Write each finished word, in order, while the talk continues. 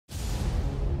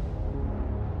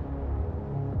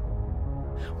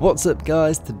What's up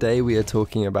guys, today we are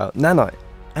talking about Nanite.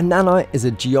 And Nanite is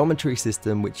a geometry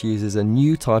system which uses a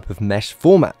new type of mesh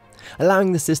format,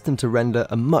 allowing the system to render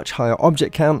a much higher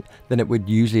object count than it would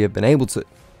usually have been able to.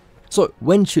 So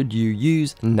when should you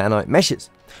use Nanite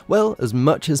meshes? Well, as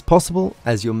much as possible,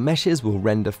 as your meshes will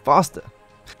render faster.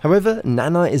 However,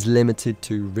 Nanite is limited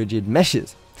to rigid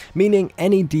meshes, meaning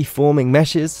any deforming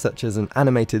meshes such as an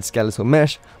animated skeletal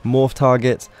mesh, morph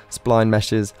targets, spline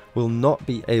meshes will not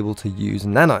be able to use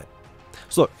Nanite.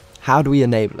 So how do we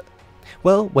enable it?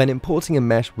 Well, when importing a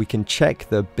mesh we can check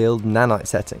the build Nanite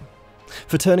setting.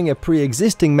 For turning a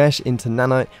pre-existing mesh into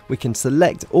Nanite, we can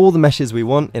select all the meshes we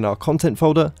want in our content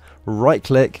folder, right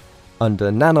click,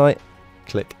 under Nanite,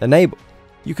 click enable.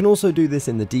 You can also do this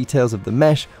in the details of the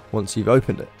mesh once you've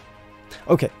opened it.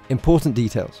 Okay, important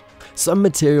details. Some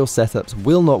material setups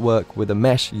will not work with a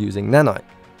mesh using Nanite.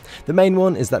 The main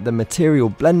one is that the material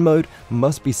blend mode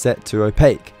must be set to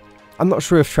opaque. I'm not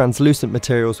sure if translucent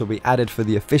materials will be added for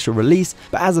the official release,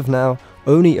 but as of now,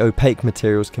 only opaque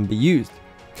materials can be used.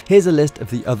 Here's a list of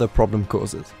the other problem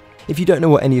causes. If you don't know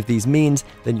what any of these means,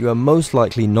 then you are most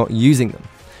likely not using them.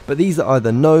 But these are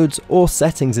either nodes or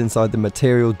settings inside the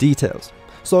material details,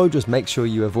 so just make sure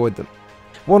you avoid them.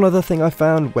 One other thing I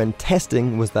found when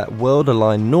testing was that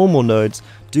world-aligned normal nodes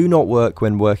do not work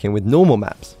when working with normal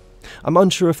maps. I'm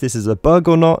unsure if this is a bug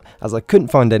or not, as I couldn't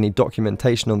find any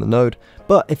documentation on the node,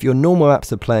 but if your normal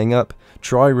maps are playing up,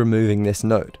 try removing this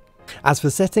node. As for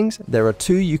settings, there are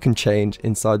two you can change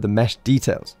inside the mesh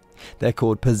details. They're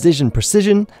called position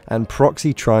precision and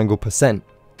proxy triangle percent.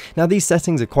 Now these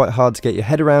settings are quite hard to get your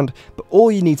head around, but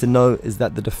all you need to know is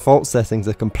that the default settings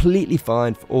are completely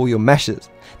fine for all your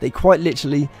meshes. They quite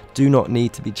literally do not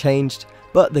need to be changed,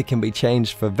 but they can be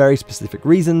changed for very specific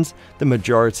reasons the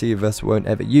majority of us won't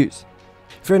ever use.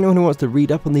 For anyone who wants to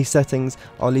read up on these settings,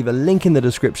 I'll leave a link in the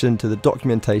description to the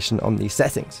documentation on these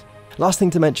settings. Last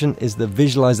thing to mention is the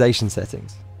visualization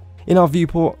settings. In our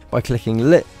viewport, by clicking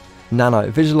Lit,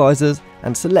 Nanite Visualizers,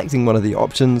 and selecting one of the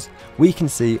options, we can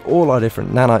see all our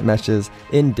different Nanite meshes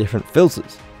in different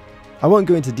filters. I won't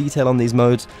go into detail on these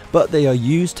modes, but they are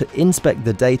used to inspect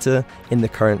the data in the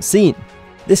current scene.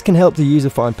 This can help the user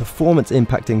find performance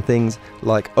impacting things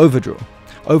like overdraw.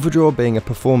 Overdraw being a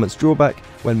performance drawback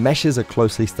when meshes are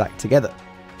closely stacked together.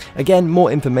 Again,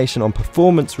 more information on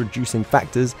performance reducing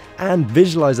factors and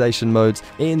visualization modes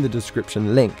in the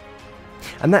description link.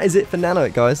 And that is it for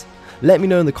Nanite, guys. Let me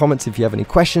know in the comments if you have any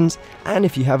questions, and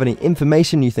if you have any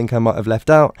information you think I might have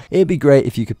left out, it'd be great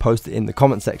if you could post it in the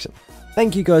comment section.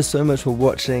 Thank you guys so much for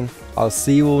watching. I'll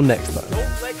see you all next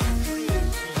time.